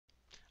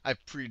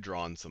I've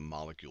pre-drawn some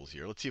molecules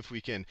here. Let's see if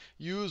we can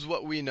use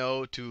what we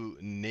know to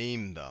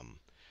name them.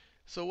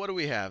 So what do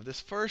we have?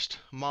 This first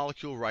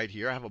molecule right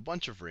here, I have a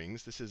bunch of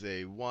rings. This is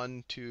a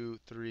 1, 2,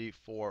 3,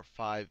 4,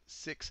 5,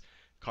 6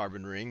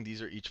 carbon ring.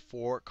 These are each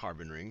 4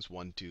 carbon rings.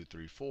 1, 2,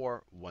 3,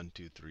 4, 1,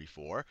 2, 3,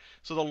 4.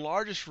 So the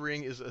largest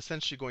ring is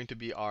essentially going to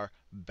be our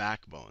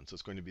backbone. So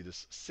it's going to be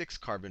this 6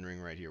 carbon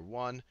ring right here.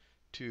 1,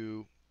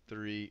 2,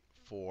 3,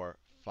 4,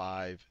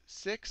 5,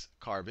 6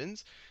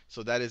 carbons.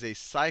 So that is a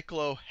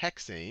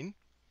cyclohexane.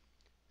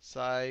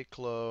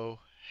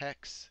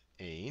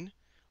 Cyclohexane.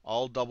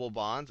 All double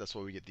bonds. That's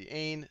why we get the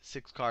ane.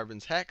 6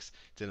 carbons hex.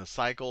 It's in a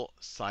cycle,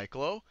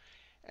 cyclo.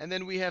 And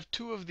then we have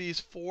 2 of these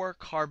 4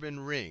 carbon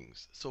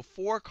rings. So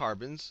 4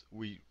 carbons,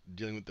 we're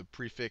dealing with the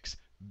prefix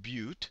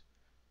but,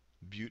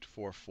 but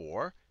for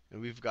 4.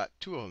 And we've got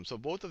 2 of them. So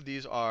both of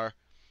these are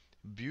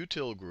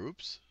butyl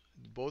groups.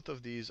 Both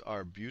of these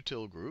are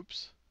butyl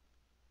groups.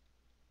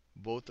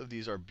 Both of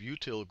these are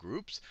butyl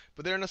groups.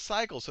 But they're in a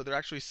cycle, so they're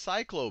actually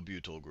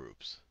cyclobutyl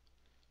groups.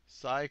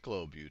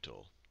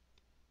 Cyclobutyl.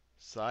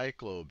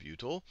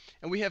 Cyclobutyl.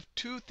 And we have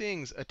 2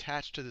 things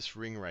attached to this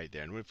ring right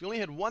there. And if you only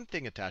had one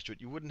thing attached to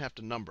it, you wouldn't have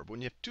to number. But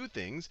when you have 2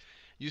 things,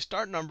 you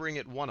start numbering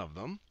at one of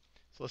them.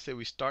 So let's say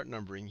we start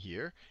numbering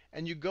here.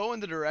 And you go in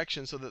the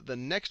direction so that the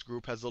next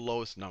group has the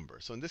lowest number.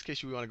 So in this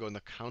case, we want to go in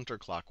the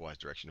counterclockwise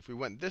direction. If we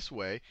went this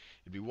way,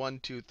 it'd be 1,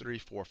 2, 3,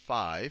 4,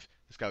 5.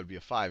 This guy would be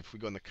a 5. If we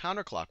go in the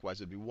counterclockwise,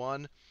 it'd be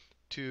 1,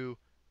 2,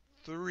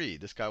 3.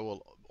 This guy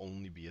will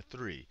only be a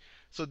 3.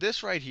 So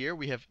this right here,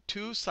 we have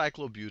 2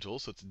 cyclobutyl.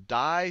 So it's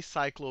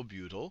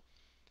dicyclobutyl.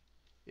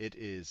 It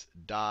is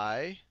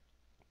dicyclobutyl.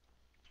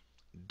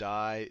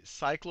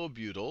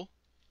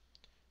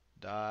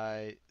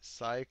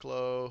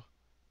 Dicyclobutyl.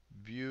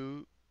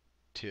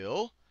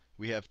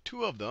 We have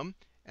 2 of them,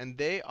 and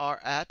they are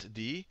at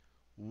the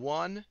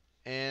 1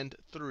 and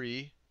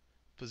 3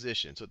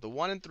 position. So at the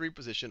 1 and 3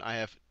 position, I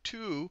have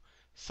 2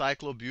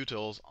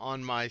 cyclobutyls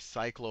on my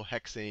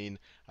cyclohexane,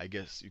 I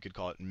guess you could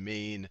call it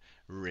main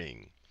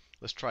ring.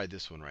 Let's try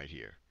this one right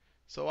here.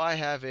 So I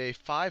have a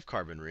 5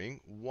 carbon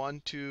ring,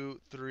 1,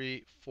 2,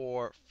 3,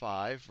 4,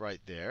 5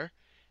 right there.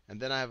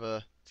 And then I have a,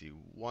 let's see,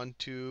 1,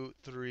 2,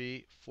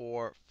 3,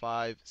 4,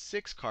 5,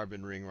 6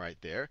 carbon ring right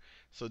there.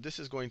 So this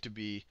is going to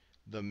be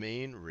the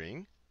main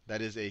ring.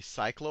 That is a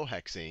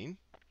cyclohexane.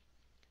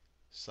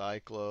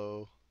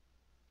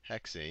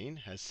 Cyclohexane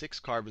has 6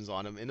 carbons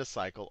on them in a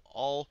cycle,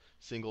 all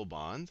single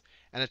bonds.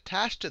 And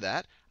attached to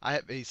that, I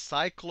have a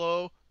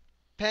cyclopentyl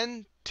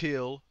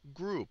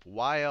group.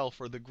 YL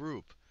for the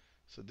group.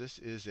 So this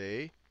is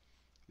a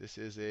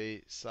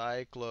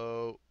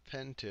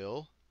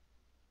cyclopentyl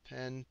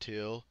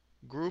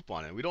group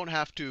on it. We don't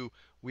have to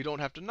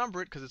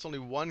number it because it's only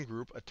one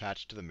group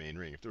attached to the main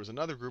ring. If there was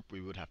another group,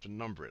 we would have to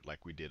number it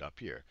like we did up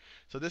here.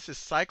 So this is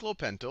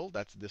cyclopentyl.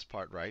 That's this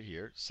part right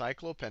here.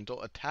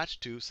 Cyclopentyl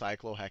attached to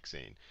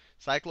cyclohexane.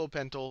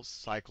 Cyclopentyl,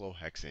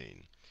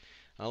 cyclohexane.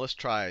 Now let's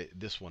try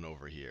this one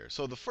over here.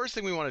 So the first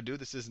thing we want to do,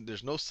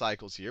 there's no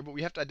cycles here, but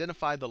we have to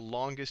identify the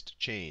longest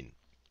chain.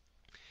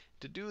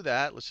 To do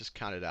that, let's just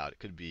count it out. It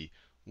could be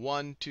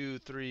 1, 2,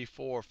 3,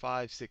 4,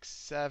 5, 6,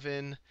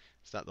 7.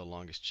 It's not the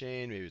longest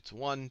chain. Maybe it's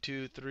 1,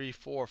 2, 3,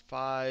 4,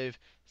 5,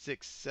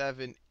 6,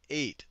 7,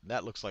 8.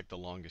 That looks like the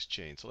longest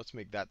chain. So let's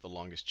make that the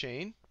longest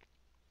chain.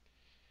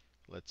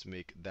 Let's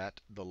make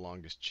that the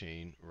longest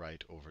chain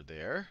right over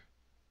there.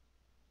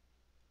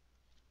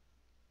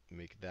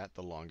 Make that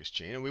the longest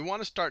chain. And we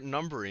want to start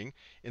numbering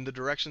in the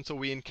direction so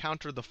we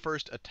encounter the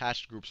first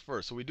attached groups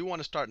first. So we do want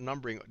to start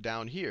numbering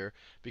down here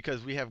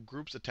because we have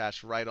groups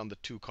attached right on the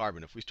 2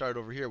 carbon. If we started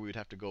over here, we would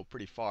have to go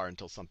pretty far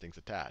until something's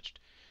attached.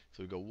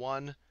 So we go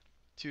 1,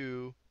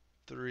 2,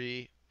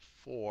 3,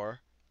 4,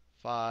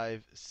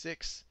 5,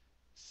 6,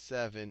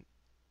 7,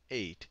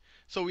 8.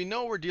 So we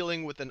know we're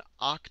dealing with an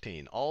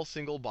octane, all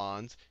single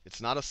bonds.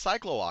 It's not a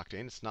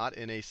cyclooctane. It's not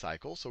in a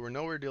cycle. So we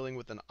know we're dealing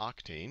with an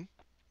octane.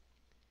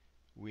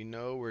 We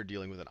know we're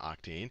dealing with an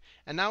octane.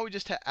 And now we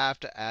just have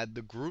to add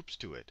the groups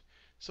to it.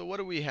 So what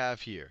do we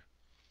have here?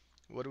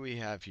 What do we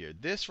have here?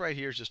 This right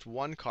here is just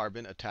one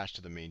carbon attached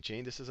to the main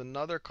chain. This is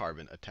another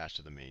carbon attached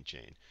to the main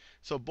chain.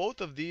 So both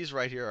of these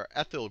right here are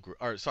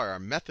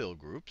methyl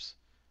groups.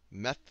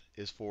 Meth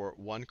is for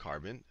one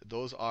carbon.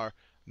 Those are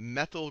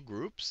methyl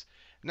groups.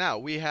 Now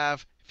we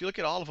have, if you look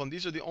at all of them,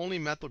 these are the only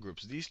methyl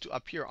groups. These 2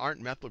 up here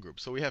aren't methyl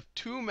groups. So we have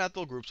 2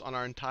 methyl groups on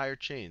our entire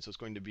chain. So it's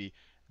going to be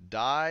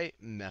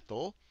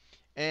dimethyl.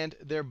 And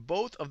they're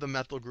both of the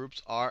methyl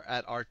groups are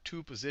at our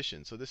 2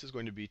 positions. So this is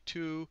going to be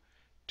 2,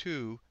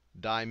 2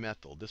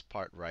 dimethyl. This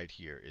part right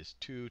here is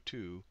 2,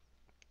 2.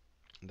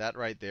 That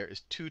right there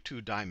is 2,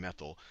 2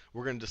 dimethyl.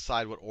 We're going to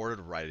decide what order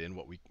to write it in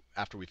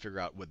after we figure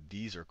out what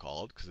these are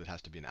called, because it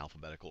has to be in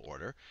alphabetical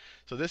order.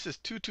 So this is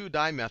 2, 2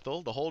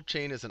 dimethyl. The whole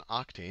chain is an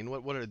octane.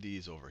 What are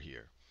these over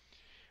here?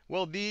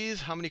 Well, these,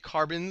 how many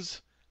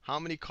carbons? How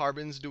many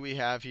carbons do we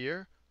have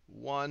here?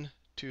 1,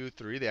 2,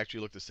 3. They actually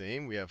look the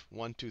same. We have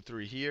 1, 2,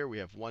 3 here. We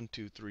have 1,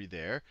 2, 3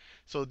 there.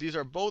 So these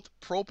are both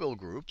propyl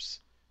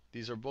groups.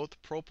 These are both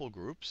propyl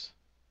groups.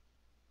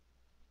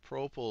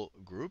 isopropyl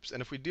groups.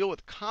 And if we deal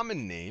with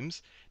common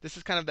names, this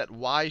is kind of that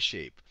Y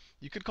shape.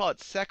 You could call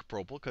it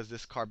sec-propyl because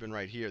this carbon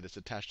right here that's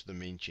attached to the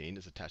main chain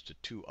is attached to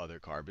two other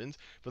carbons.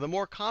 But the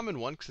more common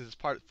one, because this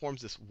part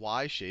forms this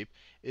Y shape,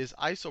 is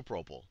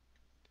isopropyl.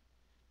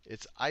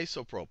 It's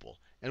isopropyl.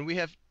 And we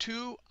have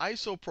two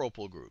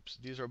isopropyl groups.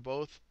 These are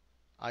both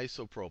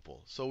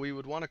isopropyl. So we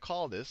would want to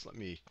call this, let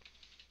me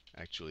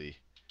actually,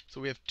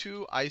 so we have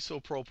two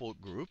isopropyl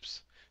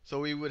groups. So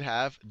we would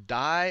have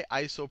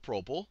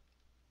diisopropyl.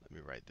 Let me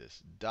write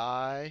this.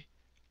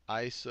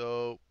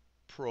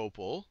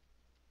 Diisopropyl.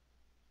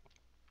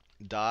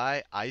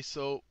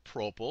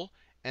 Diisopropyl.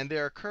 And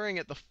they're occurring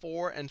at the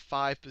 4 and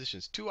 5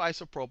 positions. Two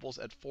isopropyls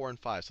at 4 and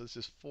 5. So this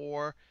is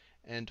 4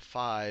 and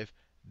 5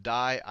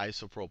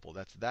 diisopropyl.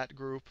 That's that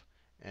group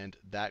and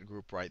that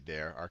group right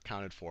there are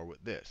accounted for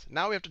with this.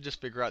 Now we have to just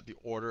figure out the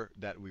order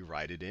that we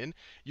write it in.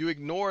 You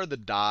ignore the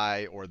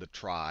di or the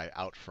tri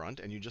out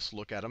front, and you just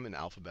look at them in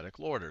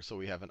alphabetical order. So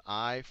we have an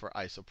I for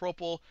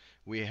isopropyl.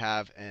 We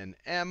have an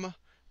M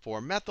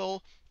for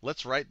methyl.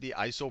 Let's write the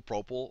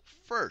isopropyl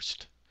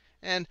first.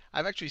 And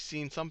I've actually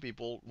seen some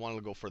people want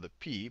to go for the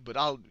P, but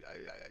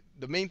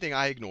the main thing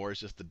I ignore is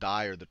just the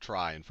di or the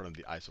tri in front of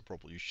the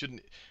isopropyl. You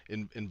shouldn't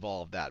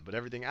involve that, but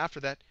everything after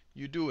that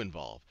you do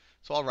involve.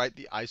 So I'll write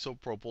the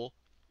isopropyl.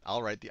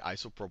 I'll write the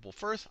isopropyl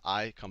first.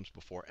 I comes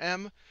before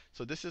M.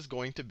 So this is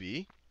going to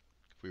be,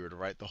 if we were to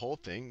write the whole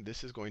thing,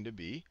 this is going to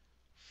be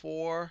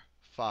 4,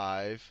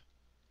 5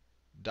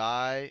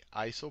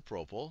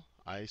 diisopropyl,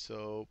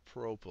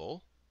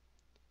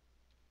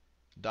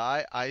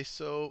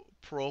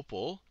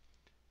 diisopropyl,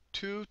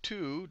 2,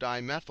 2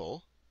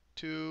 dimethyl,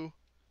 2,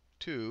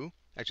 2.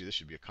 Actually, this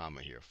should be a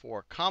comma here.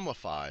 4, comma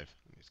 5.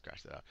 Let me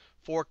scratch that out.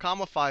 4,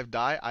 comma 5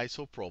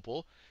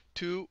 diisopropyl,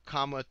 2,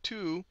 comma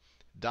 2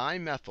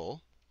 dimethyl,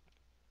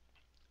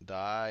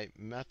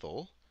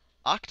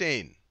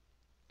 octane,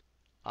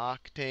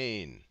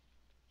 octane,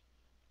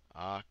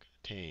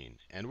 octane.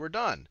 And we're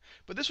done.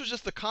 But this was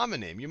just the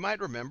common name. You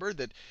might remember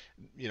that,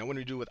 when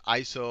we do with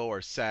iso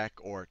or sec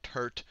or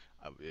tert,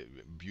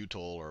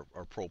 butyl or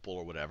propyl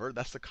or whatever,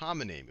 that's the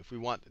common name. If we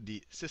want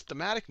the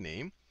systematic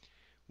name,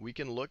 we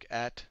can look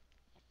at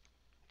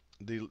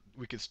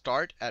we can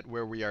start at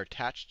where we are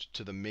attached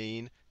to the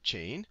main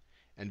chain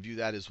and view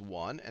that as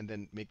 1, and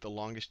then make the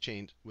longest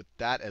chain with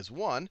that as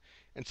 1.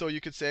 And so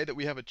you could say that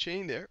we have a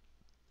chain there,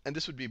 and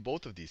this would be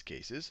both of these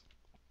cases.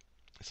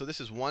 So this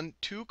is 1,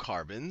 2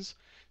 carbons.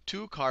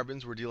 2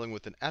 carbons, we're dealing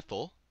with an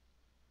ethyl.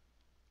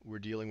 We're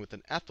dealing with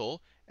an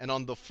ethyl. And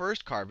on the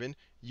first carbon,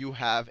 you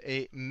have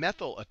a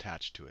methyl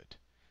attached to it.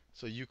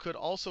 So you could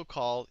also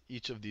call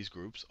each of these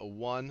groups a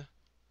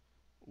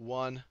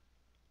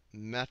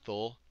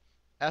 1,1-methyl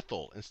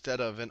ethyl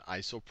instead of an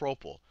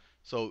isopropyl.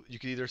 So you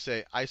could either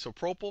say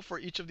isopropyl for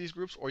each of these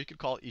groups, or you could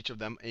call each of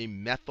them a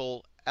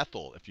methyl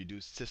ethyl if you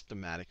do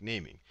systematic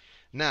naming.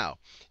 Now,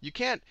 you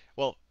can't,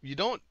 well, you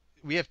don't,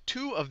 we have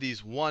two of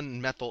these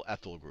 1-methyl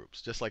ethyl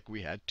groups, just like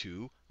we had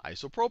two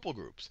isopropyl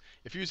groups.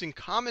 If you're using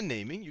common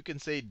naming, you can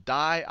say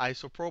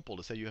diisopropyl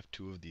to say you have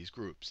two of these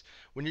groups.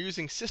 When you're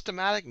using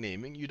systematic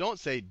naming, you don't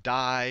say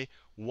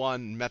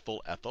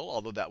di-1-methyl ethyl,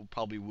 although that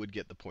probably would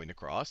get the point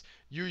across.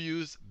 You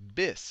use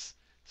bis.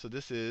 So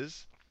this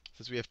is,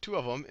 since we have two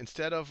of them,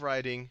 instead of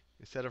writing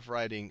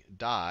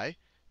di,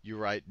 you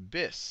write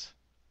bis.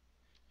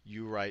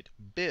 You write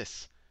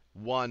bis,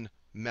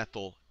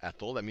 1-methyl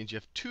ethyl. That means you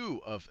have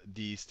two of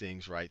these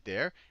things right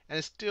there, and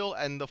it's still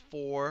in the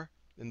 4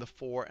 and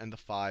the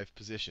 5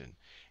 position.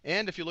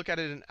 And if you look at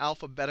it in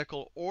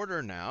alphabetical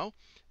order now,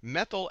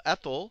 methyl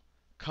ethyl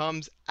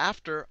comes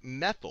after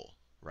methyl,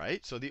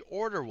 right? So the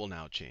order will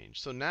now change.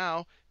 So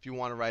now, if you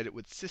want to write it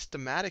with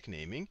systematic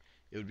naming,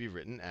 it would be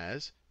written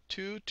as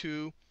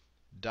 2,2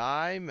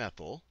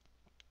 dimethyl,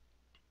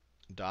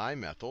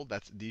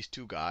 that's these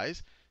two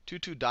guys,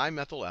 2,2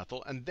 dimethyl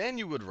ethyl, and then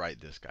you would write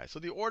this guy. So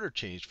the order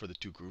changed for the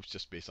two groups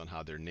just based on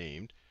how they're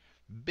named.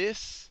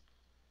 Bis,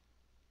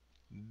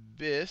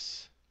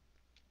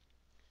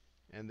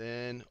 and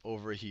then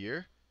over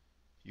here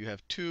you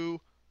have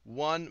two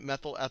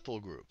 1-methyl ethyl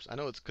groups. I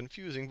know it's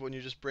confusing, but when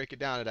you just break it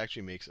down, it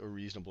actually makes a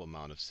reasonable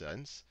amount of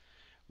sense.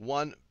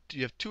 You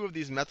have two of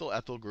these methyl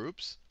ethyl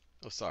groups.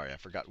 Oh, sorry, I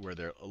forgot where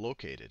they're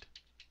located.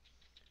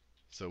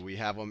 So we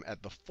have them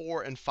at the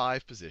 4 and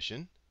 5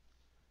 position.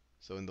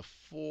 So in the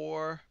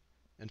 4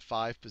 and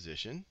 5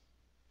 position,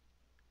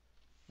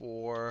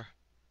 4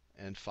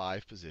 and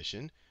 5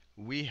 position,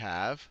 we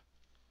have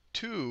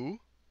two.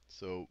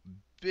 So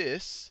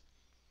bis,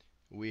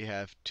 we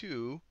have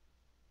two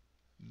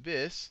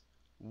bis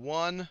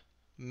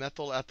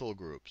 1-methyl ethyl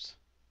groups.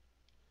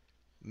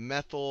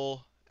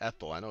 Methyl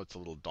ethyl. I know it's a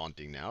little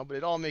daunting now, but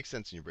it all makes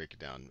sense when you break it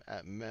down.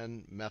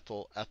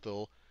 Methyl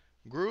ethyl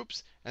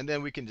groups, and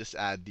then we can just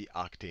add the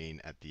octane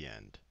at the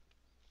end.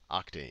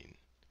 Octane.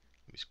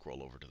 Let me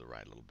scroll over to the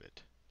right a little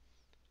bit.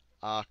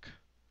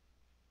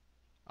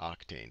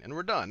 Octane. And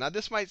we're done. Now,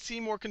 this might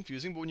seem more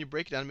confusing, but when you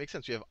break it down, it makes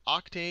sense. We have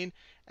octane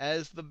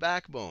as the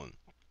backbone.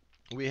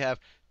 we have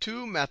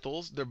two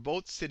methyls. They're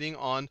both sitting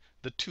on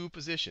the 2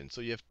 position.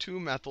 So you have two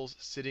methyls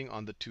sitting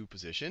on the 2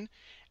 position.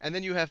 And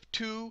then you have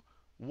two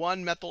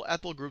 1-methyl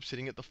ethyl groups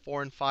sitting at the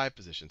 4 and 5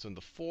 position. So in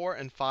the 4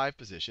 and 5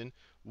 position,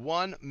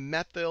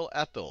 1-methyl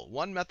ethyl.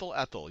 1-methyl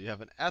ethyl. You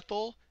have an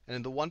ethyl, and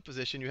in the 1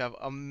 position, you have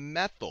a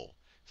methyl.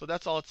 So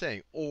that's all it's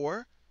saying.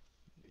 Or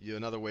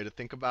another way to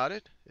think about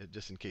it,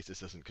 just in case this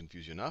doesn't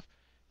confuse you enough,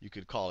 you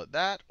could call it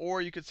that,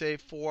 or you could say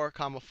 4,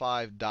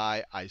 5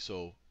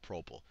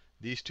 diisopropyl.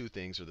 These two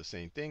things are the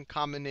same thing.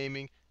 Common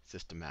naming,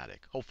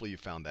 systematic. Hopefully you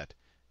found that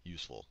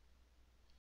useful.